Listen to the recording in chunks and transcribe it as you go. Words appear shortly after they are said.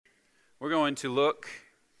We're going to look,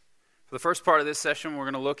 for the first part of this session, we're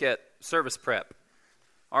going to look at service prep.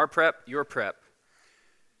 Our prep, your prep.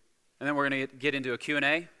 And then we're going to get into a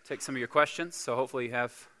Q&A, take some of your questions. So hopefully you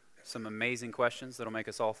have some amazing questions that'll make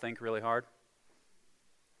us all think really hard.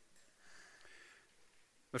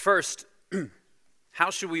 But first,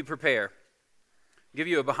 how should we prepare? I'll give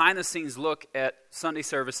you a behind-the-scenes look at Sunday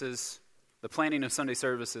services, the planning of Sunday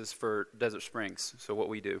services for Desert Springs, so what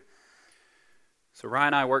we do. So Ryan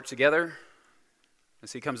and I work together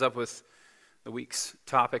as he comes up with the week's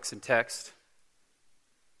topics and text.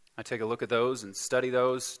 I take a look at those and study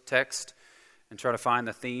those texts and try to find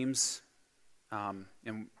the themes. And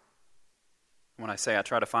when I say I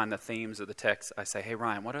try to find the themes of the text, I say, hey,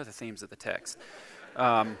 Ryan, what are the themes of the text?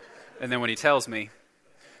 And then when he tells me,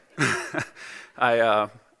 I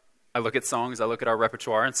look at songs, I look at our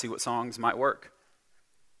repertoire and see what songs might work.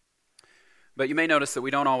 But you may notice that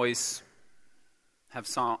we don't always have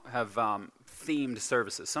themed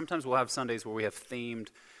services. Sometimes we'll have Sundays where we have themed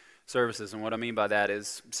services, and what I mean by that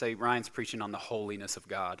is, say Ryan's preaching on the holiness of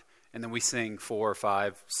God, and then we sing 4 or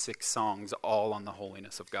 5, 6 songs all on the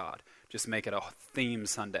holiness of God. Just make it a theme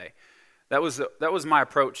Sunday. That was my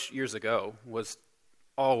approach years ago, was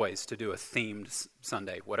always to do a themed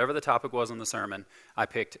Sunday. Whatever the topic was on the sermon, I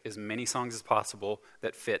picked as many songs as possible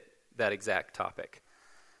that fit that exact topic.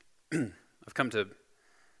 I've come to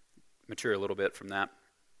mature a little bit from that.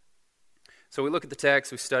 So we look at the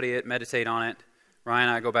text, we study it, meditate on it. Ryan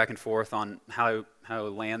and I go back and forth on how to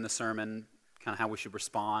land the sermon, kind of how we should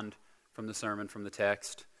respond from the sermon, from the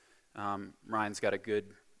text. Ryan's got a good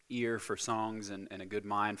ear for songs and a good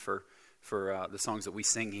mind for the songs that we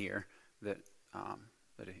sing here. That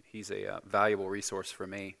he's a valuable resource for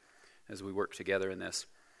me as we work together in this.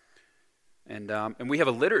 And we have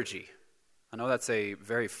a liturgy. I know that's a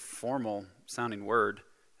very formal sounding word.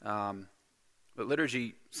 But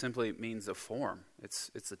liturgy simply means a form.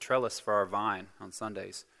 It's a trellis for our vine on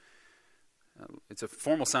Sundays. It's a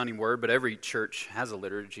formal sounding word, but every church has a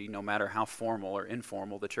liturgy, no matter how formal or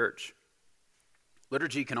informal the church.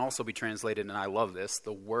 Liturgy can also be translated, and I love this,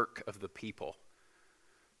 the work of the people.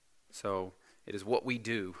 So it is what we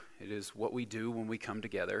do. It is what we do when we come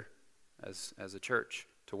together as a church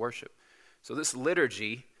to worship. So this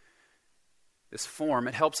liturgy, this form,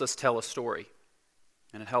 it helps us tell a story,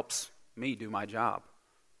 and it helps me do my job.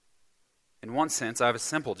 In one sense, I have a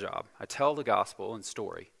simple job. I tell the gospel in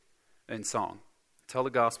story, in song. Tell the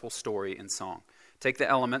gospel story in song. Take the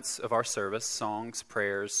elements of our service, songs,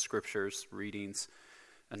 prayers, scriptures, readings,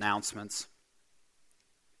 announcements,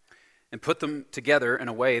 and put them together in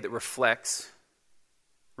a way that reflects,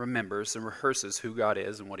 remembers, and rehearses who God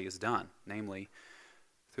is and what He has done, namely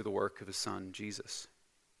through the work of His Son, Jesus.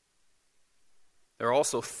 There are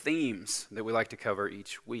also themes that we like to cover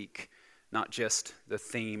each week, not just the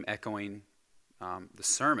theme echoing the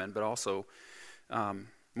sermon, but also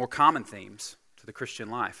more common themes to the Christian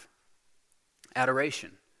life.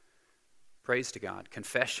 Adoration, praise to God,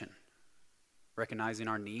 confession, recognizing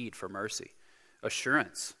our need for mercy,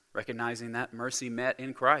 assurance, recognizing that mercy met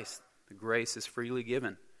in Christ, the grace is freely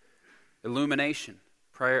given, illumination,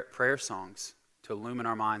 prayer songs to illumine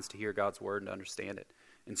our minds to hear God's word and to understand it,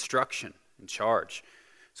 instruction, and charge.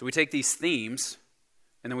 So we take these themes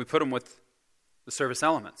and then we put them with the service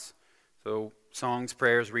elements. So songs,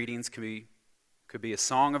 prayers, readings could be a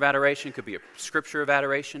song of adoration, could be a scripture of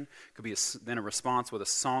adoration, could be then a response with a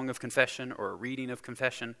song of confession or a reading of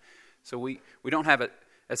confession. So we don't have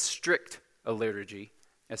as strict a liturgy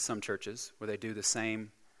as some churches where they do the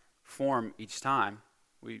same form each time.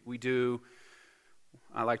 We do,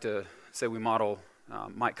 I like to say we model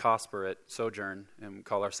Mike Cosper at Sojourn and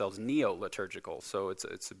call ourselves neo-liturgical. So it's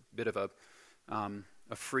a bit of a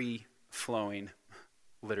free-flowing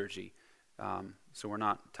liturgy. So we're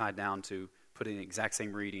not tied down to putting the exact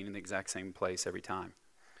same reading in the exact same place every time.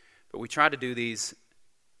 But we try to do these,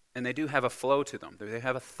 and they do have a flow to them. They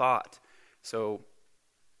have a thought. So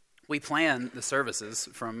we plan the services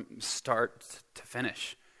from start to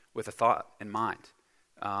finish with a thought in mind.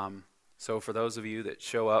 So for those of you that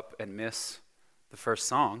show up and miss the first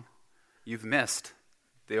song, you've missed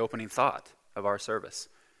the opening thought of our service.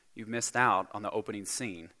 You've missed out on the opening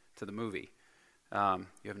scene to the movie. You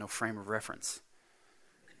have no frame of reference.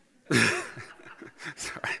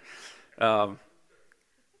 Sorry.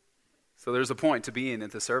 So there's a point to being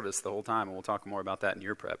at the service the whole time, and we'll talk more about that in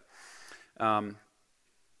your prep.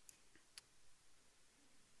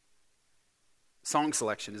 Song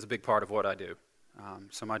selection is a big part of what I do.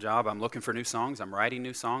 So my job, I'm looking for new songs. I'm writing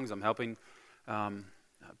new songs. I'm helping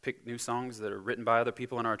pick new songs that are written by other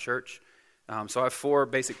people in our church. So I have 4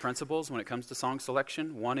 basic principles when it comes to song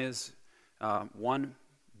selection. One is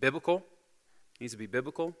biblical. It needs to be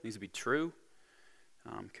biblical. It needs to be true.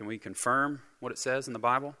 Can we confirm what it says in the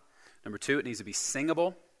Bible? Number 2, it needs to be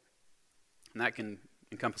singable. And that can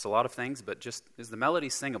encompass a lot of things, but just, is the melody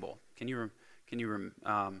singable? Can you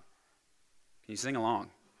sing along?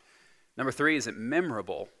 Number 3, is it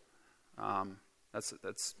memorable? That's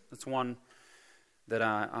one that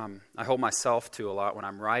I hold myself to a lot when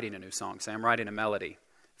I'm writing a new song. Say I'm writing a melody.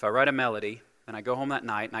 If I write a melody and I go home that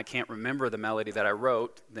night and I can't remember the melody that I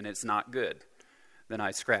wrote, then it's not good. Then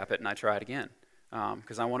I scrap it and I try it again.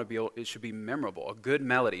 Because I want to be able, it should be memorable. A good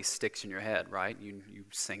melody sticks in your head, right? You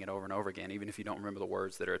sing it over and over again, even if you don't remember the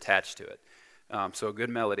words that are attached to it. So a good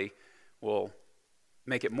melody will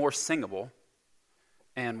make it more singable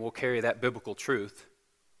and will carry that biblical truth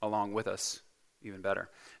along with us even better.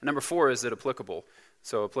 And number 4, is it applicable?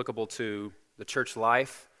 So applicable to the church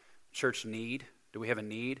life, church need. Do we have a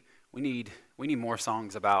need? We need more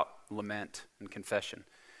songs about lament and confession.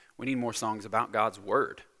 We need more songs about God's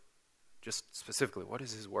word. Just specifically, what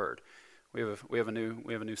is His word? We have a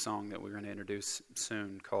new song that we're going to introduce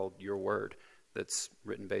soon called "Your Word," that's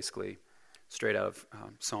written basically straight out of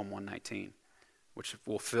Psalm 119, which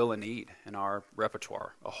will fill a need in our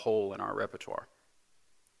repertoire, a hole in our repertoire.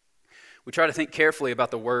 We try to think carefully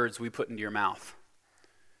about the words we put into your mouth.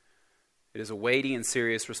 It is a weighty and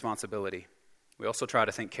serious responsibility. We also try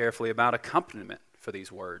to think carefully about accompaniment for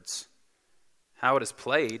these words. How it is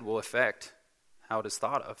played will affect how it is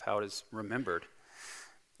thought of, how it is remembered.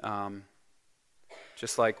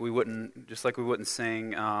 Just like we wouldn't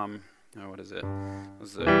sing. What is it?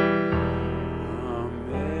 Was it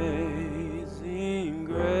Amazing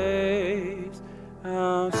Grace?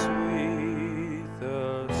 How sweet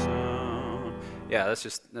the sound. Yeah, that's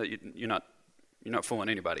just you're not fooling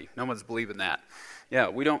anybody. No one's believing that. Yeah,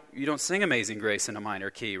 you don't sing Amazing Grace in a minor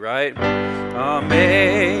key, right?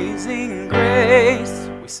 Amazing Grace.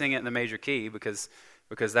 We sing it in the major key because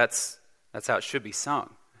that's how it should be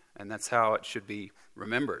sung, and that's how it should be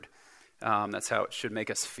remembered. That's how it should make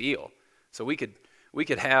us feel. So we could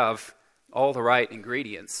have all the right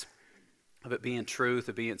ingredients of it being truth,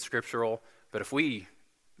 of being scriptural, but if we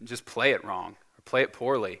just play it wrong, or play it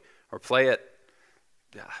poorly, or play it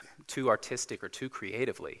too artistic or too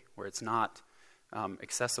creatively, where it's not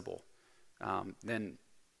accessible, then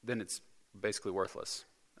it's basically worthless.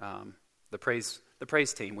 The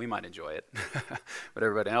praise team, we might enjoy it, but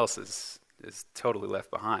everybody else is totally left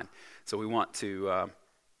behind. So we want to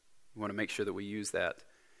make sure that we use that.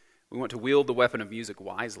 We want to wield the weapon of music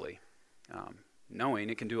wisely, knowing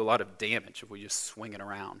it can do a lot of damage if we just swing it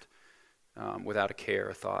around without a care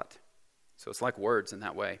or thought. So it's like words in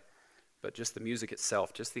that way, but just the music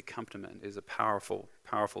itself, just the accompaniment, is a powerful,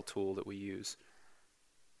 powerful tool that we use.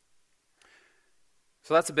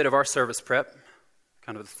 So that's a bit of our service prep,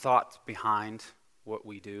 kind of the thought behind what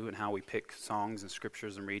we do and how we pick songs and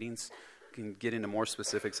scriptures and readings. We can get into more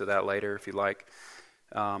specifics of that later if you'd like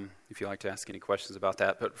to ask any questions about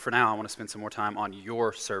that. But for now, I want to spend some more time on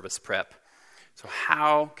your service prep. So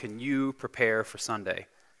how can you prepare for Sunday?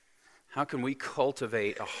 How can we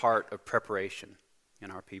cultivate a heart of preparation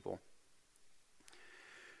in our people?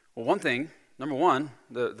 Well, number one,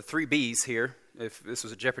 the 3 B's here. If this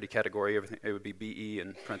was a Jeopardy category, it would be B-E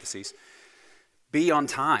in parentheses. Be on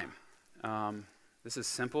time. This is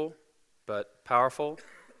simple, but powerful,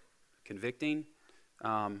 convicting.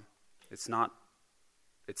 It's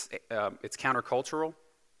countercultural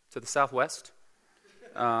to the Southwest.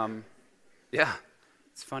 Yeah,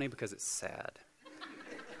 it's funny because it's sad.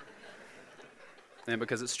 And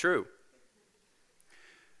because it's true.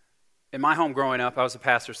 In my home growing up, I was a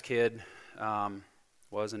pastor's kid.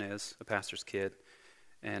 Was and is a pastor's kid.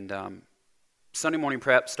 And Sunday morning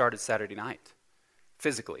prep started Saturday night.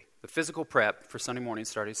 Physically. The physical prep for Sunday morning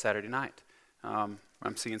started Saturday night. I'm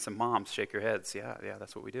seeing some moms shake their heads. Yeah,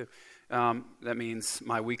 that's what we do. That means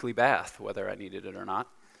my weekly bath, whether I needed it or not.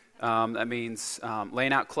 That means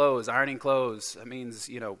laying out clothes, ironing clothes. That means,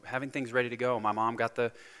 having things ready to go. My mom got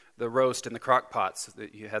the roast in the crock pot, so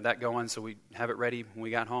that you had that going, so we'd have it ready when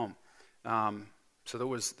we got home. So there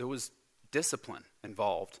was discipline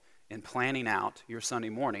involved in planning out your Sunday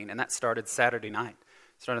morning, and that started Saturday night.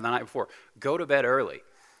 Started the night before. Go to bed early.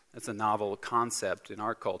 That's a novel concept in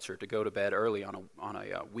our culture, to go to bed early on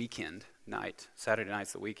a weekend night. Saturday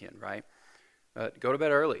night's the weekend, right? But go to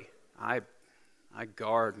bed early. I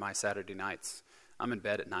guard my Saturday nights. I'm in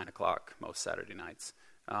bed at 9 o'clock most Saturday nights.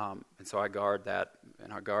 And so I guard that,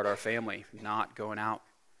 and I guard our family, not going out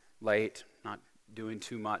late, not doing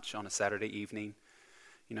too much on a Saturday evening.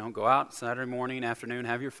 Go out Saturday morning, afternoon,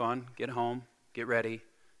 have your fun, get home, get ready,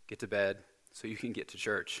 get to bed, so you can get to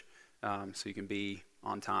church, so you can be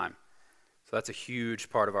on time. So So that's a huge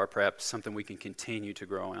part of our prep, something we can continue to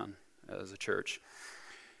grow in as a church.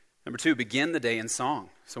 Number 2, begin the day in song.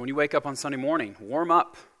 So when you wake up on Sunday morning, warm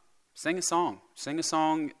up. Sing a song. Sing a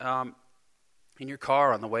song in your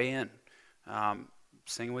car on the way in.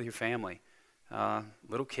 Sing with your family.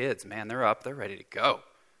 Little kids, man, they're up. They're ready to go.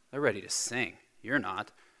 They're ready to sing. You're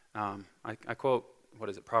not. I quote,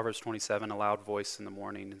 Proverbs 27, a loud voice in the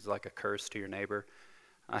morning is like a curse to your neighbor.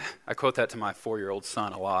 I quote that to my 4-year-old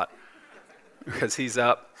son a lot because he's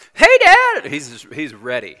up. Hey, Dad! He's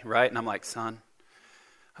ready, right? And I'm like, son,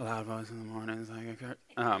 a loud voice in the morning is like a curse.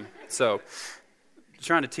 So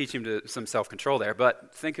trying to teach him to some self-control there.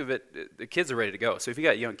 But think of it, the kids are ready to go. So if you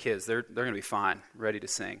got young kids, they're going to be fine, ready to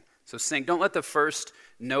sing. So sing. Don't let the first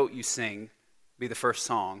note you sing be the first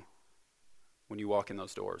song when you walk in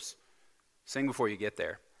those doors. Sing before you get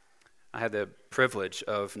there. I had the privilege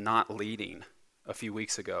of not leading a few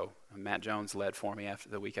weeks ago. Matt Jones led for me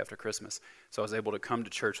the week after Christmas. So I was able to come to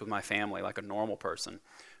church with my family like a normal person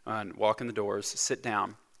and walk in the doors, sit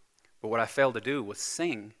down. But what I failed to do was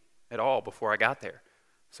sing at all before I got there.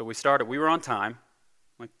 So we were on time,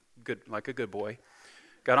 like a good boy.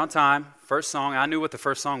 Got on time, first song, I knew what the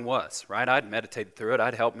first song was, right? I'd meditated through it.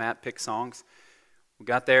 I'd helped Matt pick songs. We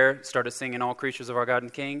got there, started singing All Creatures of Our God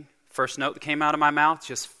and King. First note that came out of my mouth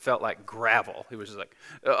just felt like gravel. It was just like,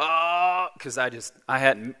 oh, because I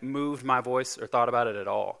hadn't moved my voice or thought about it at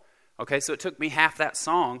all. Okay, so it took me half that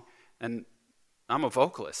song, and I'm a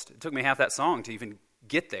vocalist. It took me half that song to even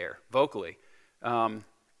get there vocally. So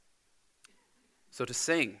to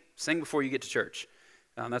sing before you get to church.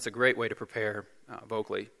 That's a great way to prepare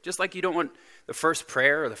vocally. Just like you don't want the first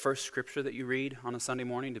prayer or the first scripture that you read on a Sunday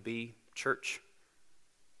morning to be church.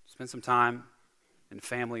 Spend some time in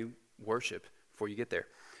family worship before you get there.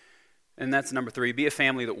 And that's number 3. Be a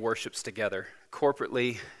family that worships together,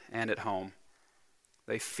 corporately and at home.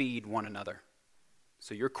 They feed one another.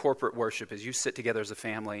 So your corporate worship is you sit together as a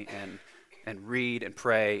family and read and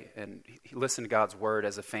pray and listen to God's word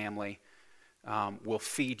as a family will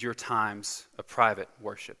feed your times of private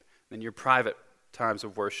worship. Then your private times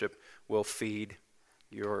of worship will feed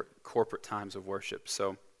your corporate times of worship.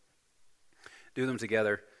 So do them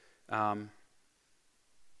together. I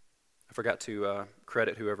forgot to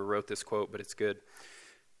credit whoever wrote this quote, but it's good.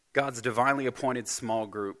 God's divinely appointed small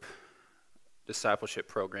group discipleship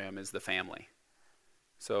program is the family.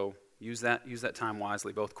 So use that time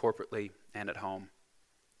wisely, both corporately and at home.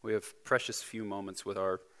 We have precious few moments with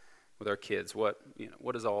our kids. What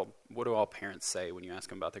do all parents say when you ask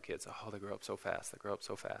them about their kids? Oh, they grow up so fast. They grow up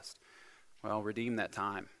so fast. Well, redeem that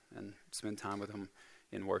time and spend time with them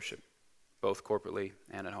in worship, both corporately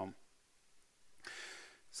and at home.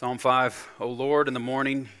 Psalm 5, O Lord, in the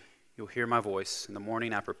morning you'll hear my voice. In the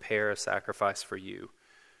morning I prepare a sacrifice for you.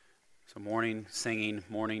 So morning singing,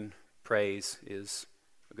 morning praise is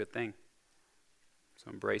a good thing.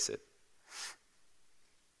 So embrace it.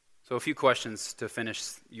 So a few questions to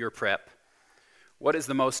finish your prep. What is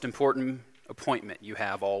the most important appointment you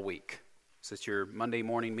have all week? Is it your Monday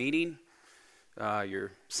morning meeting,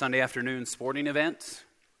 your Sunday afternoon sporting event,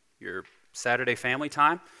 your Saturday family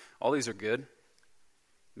time? All these are good.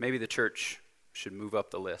 Maybe the church should move up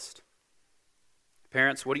the list.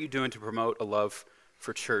 Parents, what are you doing to promote a love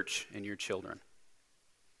for church in your children?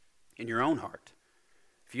 In your own heart.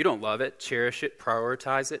 If you don't love it, cherish it,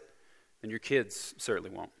 prioritize it, then your kids certainly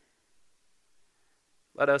won't.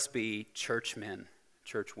 Let us be church men,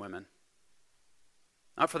 church women.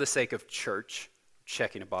 Not for the sake of church,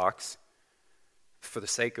 checking a box, for the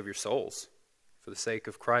sake of your souls, for the sake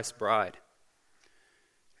of Christ's bride.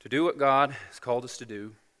 To do what God has called us to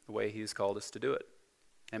do, the way He has called us to do it.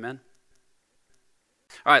 Amen?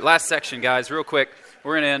 All right, last section, guys, real quick.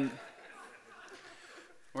 We're going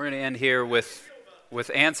to end here with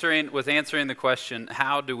answering the question,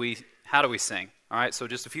 how do we sing? All right, so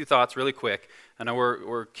just a few thoughts really quick. I know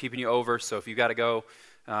we're keeping you over, so if you got to go,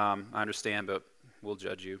 I understand, but we'll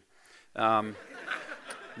judge you.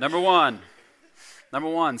 Number one,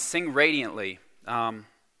 sing radiantly. Psalm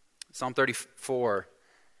 34,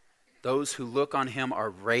 those who look on Him are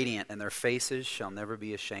radiant, and their faces shall never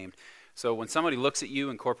be ashamed. So when somebody looks at you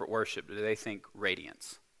in corporate worship, do they think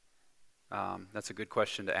radiance? That's a good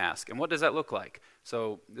question to ask. And what does that look like?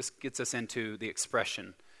 So this gets us into the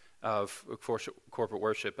expression of corporate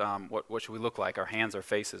worship. What should we look like? Our hands, our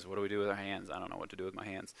faces. What do we do with our hands? I don't know what to do with my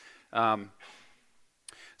hands.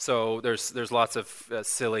 So there's lots of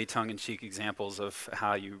silly tongue-in-cheek examples of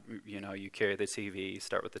how you carry the TV. You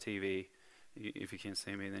start with the TV. If you can't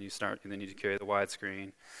see me, then you carry the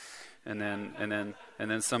widescreen, and then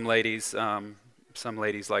some ladies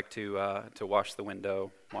like to wash the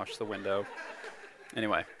window.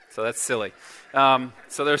 Anyway, So that's silly.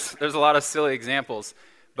 So there's a lot of silly examples,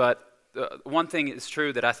 but one thing is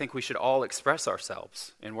true that I think we should all express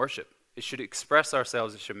ourselves in worship. It should express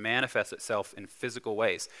ourselves. It should manifest itself in physical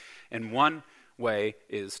ways. And one way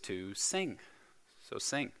is to sing. So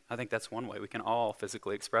sing. I think that's one way we can all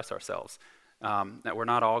physically express ourselves. That we're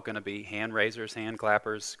not all going to be hand raisers, hand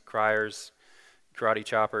clappers, criers, karate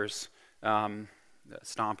choppers,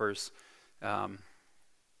 stompers,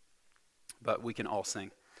 but we can all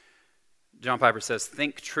sing. John Piper says,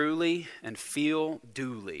 think truly and feel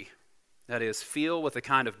duly. That is, feel with a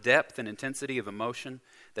kind of depth and intensity of emotion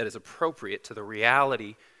that is appropriate to the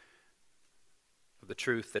reality of the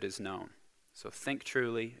truth that is known. So think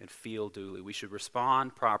truly and feel duly. We should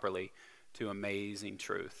respond properly to amazing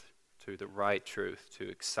truth, to the right truth, to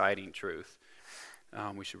exciting truth.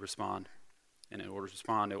 We should respond. And in order to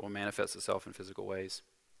respond, it will manifest itself in physical ways.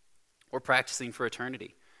 We're practicing for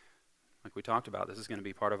eternity. Like we talked about, this is going to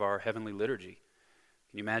be part of our heavenly liturgy.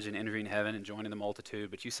 Can you imagine entering heaven and joining the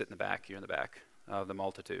multitude, but you sit in the back, you're in the back of the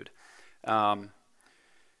multitude.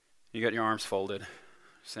 You got your arms folded,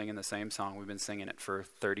 singing the same song. We've been singing it for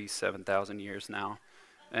 37,000 years now.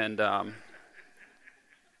 And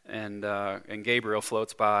Gabriel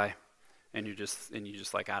floats by, and you're just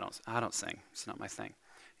like, I don't sing. It's not my thing.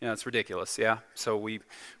 You know, it's ridiculous, yeah? So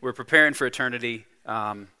we're preparing for eternity.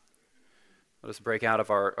 Let us break out of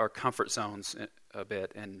our comfort zones a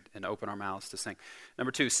bit and open our mouths to sing.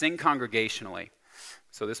 Number 2, sing congregationally.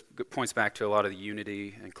 So this points back to a lot of the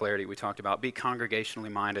unity and clarity we talked about. Be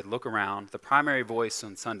congregationally minded. Look around. The primary voice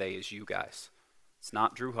on Sunday is you guys. It's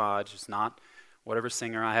not Drew Hodge. It's not whatever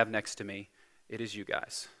singer I have next to me. It is you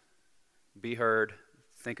guys. Be heard.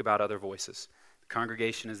 Think about other voices. The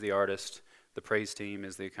congregation is the artist. The praise team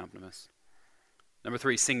is the accompanist. Number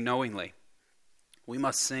 3, sing knowingly. We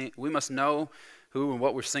must know who and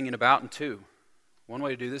what we're singing about. And 2, one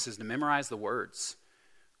way to do this is to memorize the words.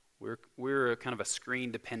 We're a kind of a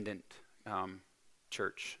screen-dependent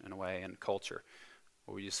church in a way and culture.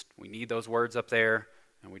 We need those words up there,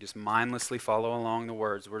 and we just mindlessly follow along the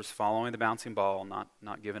words. We're just following the bouncing ball,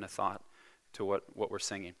 not giving a thought to what we're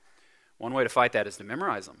singing. One way to fight that is to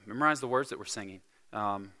memorize them. Memorize the words that we're singing.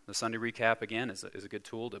 The Sunday recap, again, is a good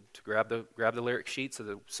tool to grab the lyric sheets of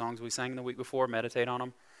the songs we sang the week before, meditate on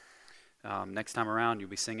them. Next time around, you'll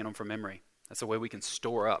be singing them from memory. That's a way we can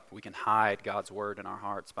store up. We can hide God's word in our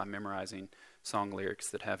hearts by memorizing song lyrics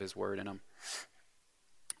that have his word in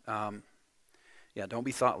them. Don't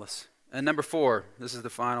be thoughtless. And number 4, this is the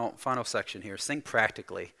final section here. Sing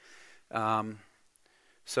practically.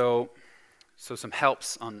 So some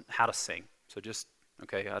helps on how to sing. So just,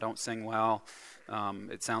 okay, I don't sing well.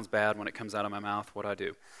 It sounds bad when it comes out of my mouth. What do I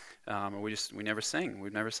do? We never sing.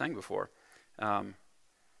 We've never sang before.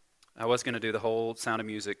 I was going to do the whole Sound of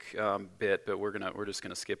Music bit, but we're just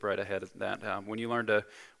going to skip right ahead of that. When you learn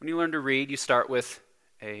to read, you start with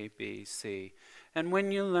A, B, C, and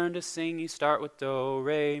when you learn to sing, you start with Do,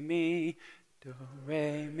 Re, Mi, Do,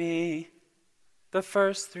 Re, Mi. The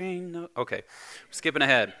first 3 notes. Okay, skipping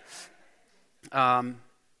ahead.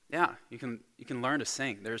 You can learn to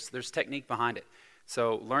sing. There's technique behind it.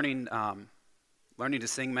 So learning to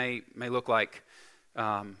sing may look like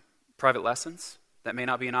private lessons. That may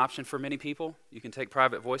not be an option for many people. You can take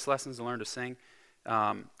private voice lessons and learn to sing.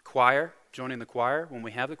 Choir, joining the choir when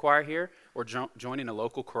we have the choir here, or joining a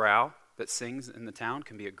local chorale that sings in the town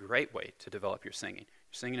can be a great way to develop your singing.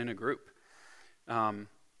 You're singing in a group.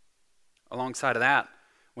 Alongside of that,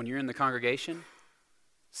 when you're in the congregation,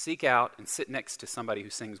 seek out and sit next to somebody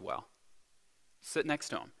who sings well. Sit next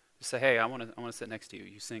to them. Just say, hey, I want to sit next to you.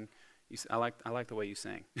 You sing. I like the way you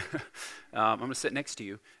sing. I'm going to sit next to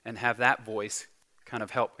you and have that voice kind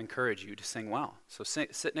of help encourage you to sing well. So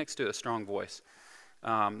sit next to a strong voice.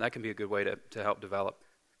 That can be a good way to help develop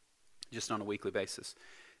just on a weekly basis.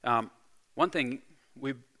 One thing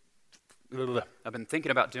I've been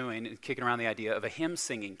thinking about doing is kicking around the idea of a hymn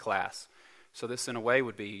singing class. So this in a way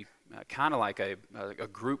would be kind of like a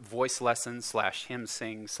group voice lesson / hymn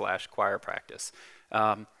sing / choir practice.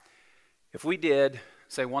 If we did,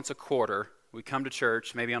 say once a quarter, we come to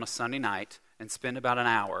church maybe on a Sunday night and spend about an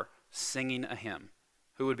hour singing a hymn.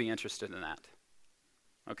 Who would be interested in that?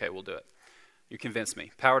 Okay, we'll do it. You convinced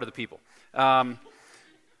me. Power to the people.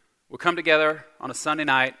 We'll come together on a Sunday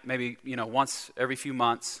night, maybe once every few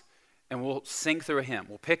months, and we'll sing through a hymn.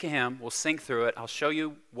 We'll pick a hymn, we'll sing through it. I'll show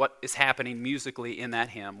you what is happening musically in that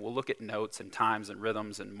hymn. We'll look at notes and times and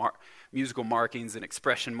rhythms and musical markings and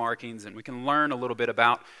expression markings, and we can learn a little bit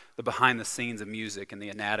about the behind the scenes of music and the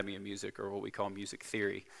anatomy of music, or what we call music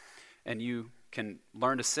theory. And you can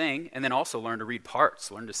learn to sing and then also learn to read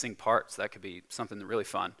parts, learn to sing parts. That could be something really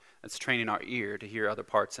fun. That's training our ear to hear other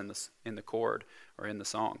parts in the chord or in the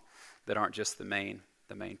song that aren't just the main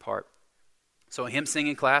part. So a hymn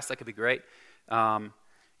singing class, that could be great.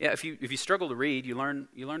 If you struggle to read, you learn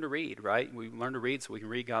to read, right? We learn to read so we can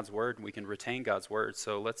read God's word and we can retain God's word.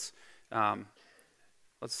 So let's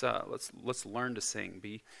learn to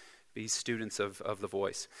sing. Be students of the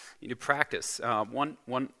voice. You need to practice.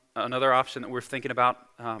 Another option that we're thinking about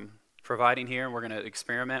providing here, and we're going to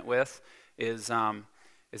experiment with, is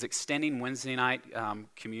extending Wednesday night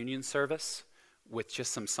communion service with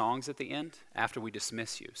just some songs at the end after we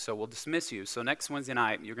dismiss you. So we'll dismiss you. So next Wednesday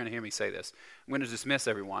night, you're going to hear me say this. I'm going to dismiss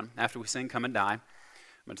everyone. After we sing Come and Die, I'm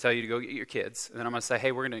going to tell you to go get your kids. And then I'm going to say,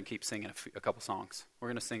 hey, we're going to keep singing a couple songs. We're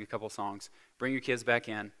going to sing a couple songs. Bring your kids back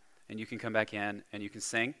in, and you can come back in, and you can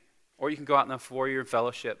sing. Or you can go out in the foyer and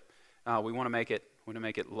fellowship. We want to make it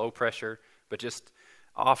low pressure, but just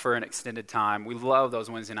offer an extended time. We love those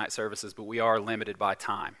Wednesday night services, but we are limited by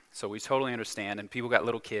time. So we totally understand. And people got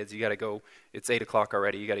little kids. You got to go. It's 8 o'clock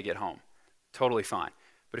already. You got to get home. Totally fine.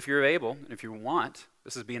 But if you're able, and if you want,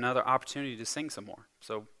 this would be another opportunity to sing some more.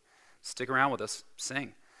 So stick around with us.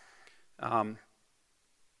 Sing.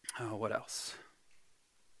 What else?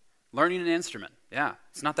 Learning an instrument. Yeah,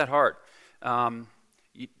 it's not that hard.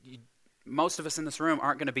 Most of us in this room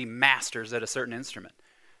aren't going to be masters at a certain instrument.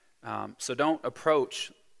 So don't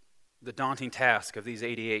approach the daunting task of these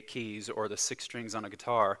 88 keys or the 6 strings on a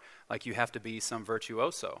guitar like you have to be some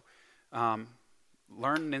virtuoso. Learn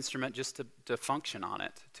an instrument just to function on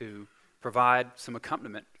it, to provide some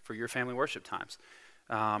accompaniment for your family worship times.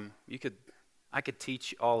 I could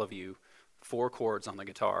teach all of you 4 chords on the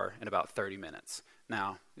guitar in about 30 minutes.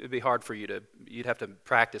 Now, it would be hard for you'd have to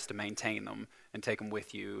practice to maintain them and take them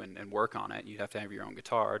with you and work on it. You'd have to have your own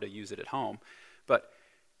guitar to use it at home. But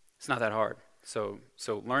it's not that hard. So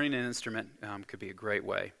learning an instrument could be a great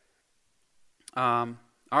way. All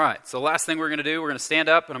right, so the last thing we're going to do, we're going to stand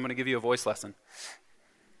up and I'm going to give you a voice lesson.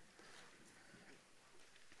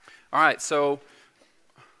 All right, so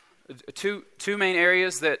two main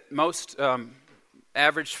areas that most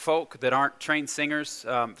average folk that aren't trained singers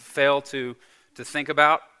fail to think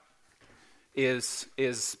about is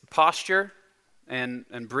posture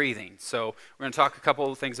and breathing. So we're going to talk a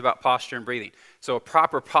couple of things about posture and breathing. So a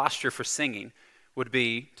proper posture for singing would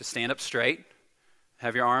be to stand up straight,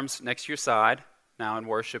 have your arms next to your side. Now in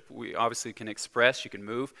worship, we obviously can express, you can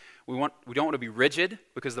move. We don't want to be rigid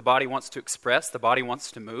because the body wants to express, the body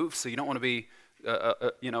wants to move. So you don't want to be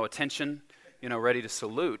attention, ready to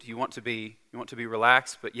salute. You want to be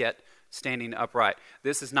relaxed, but yet standing upright.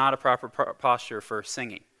 This is not a proper posture for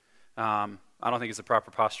singing. I don't think it's a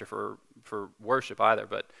proper posture for worship either,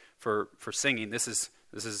 but for singing, this is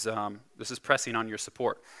pressing on your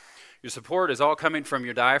support. Your support is all coming from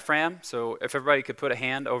your diaphragm. So if everybody could put a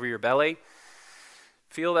hand over your belly,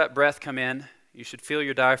 feel that breath come in. You should feel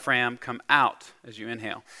your diaphragm come out as you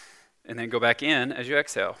inhale, and then go back in as you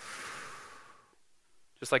exhale.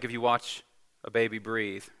 Just like if you watch a baby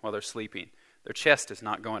breathe while they're sleeping, their chest is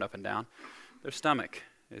not going up and down, their stomach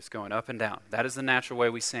is going up and down. That is the natural way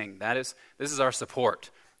we sing. This is our support.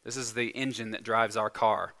 This is the engine that drives our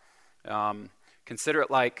car. Consider it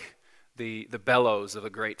like the bellows of a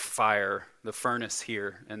great fire, the furnace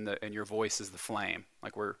here, and your voice is the flame,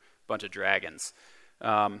 like we're a bunch of dragons.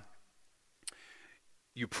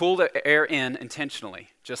 You pull the air in intentionally,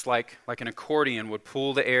 just like an accordion would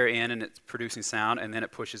pull the air in and it's producing sound, and then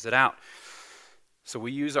it pushes it out. So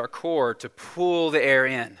we use our core to pull the air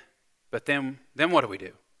in. But then what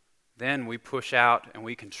do? Then we push out and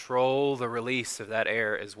we control the release of that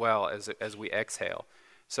air as well as we exhale.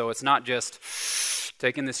 So it's not just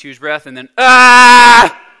taking this huge breath and then,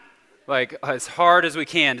 like as hard as we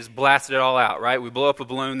can, just blast it all out, right? We blow up a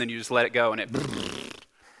balloon, then you just let it go and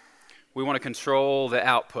we want to control the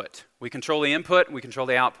output. We control the input, we control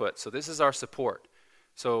the output. So this is our support.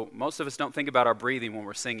 So most of us don't think about our breathing when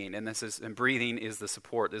we're singing, and breathing is the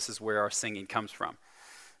support. This is where our singing comes from.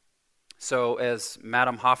 So as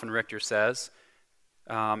Madame Hoffenrichter says,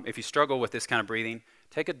 if you struggle with this kind of breathing,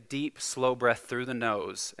 take a deep, slow breath through the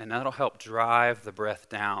nose, and that'll help drive the breath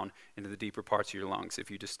down into the deeper parts of your lungs.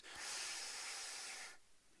 If you can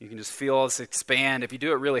just feel all this expand. If you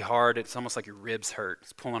do it really hard, it's almost like your ribs hurt.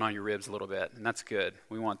 It's pulling on your ribs a little bit, and that's good.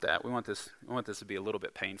 We want that. We want this to be a little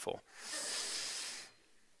bit painful.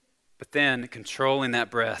 But then controlling that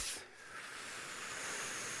breath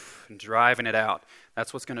and driving it out.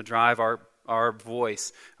 That's what's going to drive our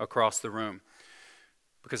voice across the room.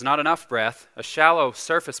 Because not enough breath, a shallow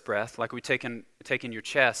surface breath, like we take in your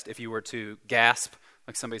chest, if you were to gasp,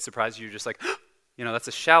 like somebody surprised you, you're just like, that's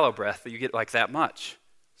a shallow breath, but you get like that much.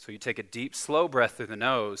 So you take a deep, slow breath through the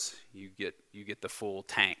nose, you get the full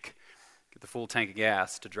tank. Get the full tank of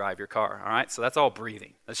gas to drive your car. All right, so that's all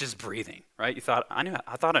breathing. That's just breathing, right? I thought I knew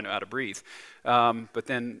how to breathe, but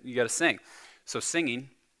then you got to sing. So singing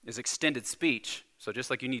is extended speech. So just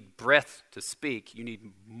like you need breath to speak, you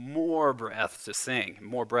need more breath to sing,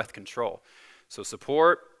 more breath control. So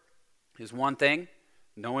support is one thing,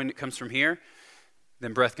 knowing it comes from here.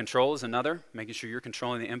 Then breath control is another, making sure you're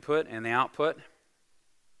controlling the input and the output.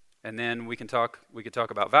 And then we could talk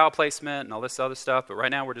about vowel placement and all this other stuff. But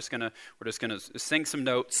right now we're just gonna sing some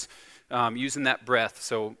notes using that breath.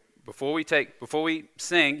 So before we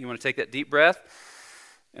sing, you want to take that deep breath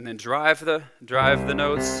and then drive the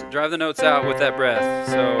notes out with that breath.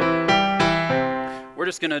 So we're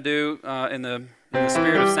just gonna do in the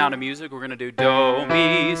spirit of Sound of Music. We're gonna do do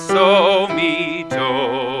mi so mi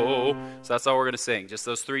do. So that's all we're gonna sing. Just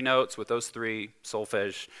those three notes with those three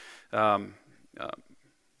solfege.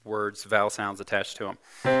 Words, vowel sounds attached to them.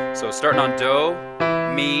 So starting on do,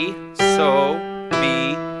 mi, so,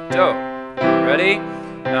 mi, do. Ready?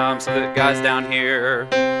 So the guys down here,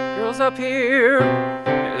 girls up here.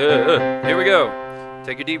 Here we go.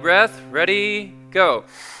 Take a deep breath. Ready? Go.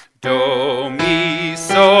 Do, mi,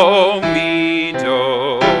 so, mi,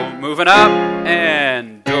 do. Moving up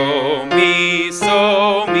and do, mi,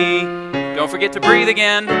 so, mi. Don't forget to breathe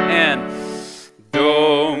again and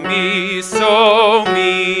do, mi, so,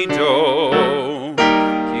 mi, do.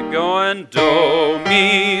 Keep going. Do,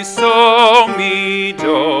 mi, so, mi,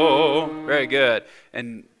 do. Very good.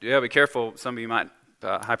 And be careful. Some of you might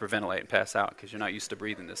hyperventilate and pass out because you're not used to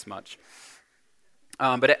breathing this much.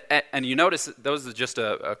 And you notice those are just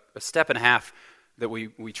a step and a half that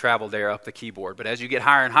we travel there up the keyboard. But as you get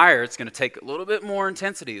higher and higher, it's going to take a little bit more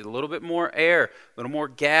intensity, a little bit more air, a little more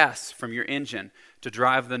gas from your engine to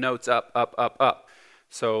drive the notes up, up, up, up.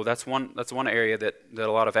 So that's one area that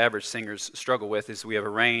a lot of average singers struggle with is we have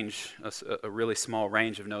a really small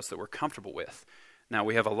range of notes that we're comfortable with. Now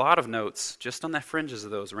we have a lot of notes just on the fringes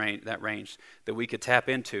of that range that we could tap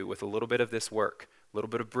into with a little bit of this work, a little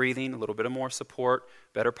bit of breathing, a little bit of more support,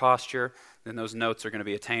 better posture. Then those notes are going to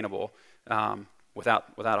be attainable without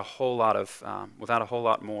a whole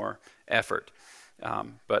lot more effort.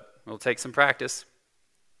 But it'll take some practice.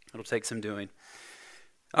 It'll take some doing.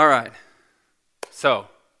 All right. So,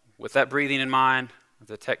 with that breathing in mind, with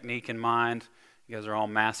the technique in mind, you guys are all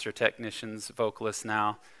master technicians, vocalists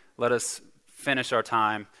now. Let us finish our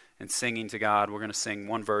time in singing to God. We're going to sing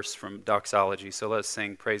one verse from Doxology. So let's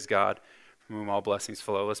sing Praise God, from whom all blessings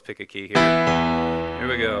flow. Let's pick a key here. Here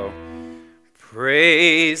we go.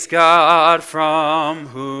 Praise God, from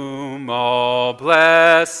whom all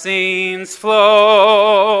blessings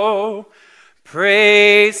flow.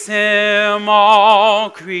 Praise Him, all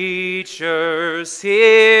creatures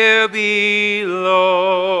here below.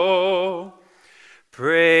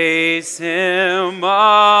 Praise Him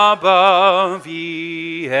above,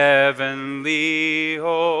 ye heavenly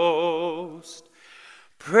host.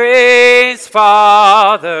 Praise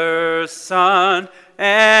Father, Son,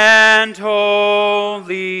 and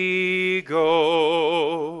Holy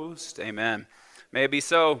Ghost. Amen. May it be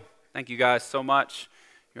so. Thank you guys so much.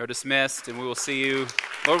 You're dismissed, and we will see you,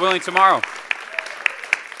 Lord willing, tomorrow.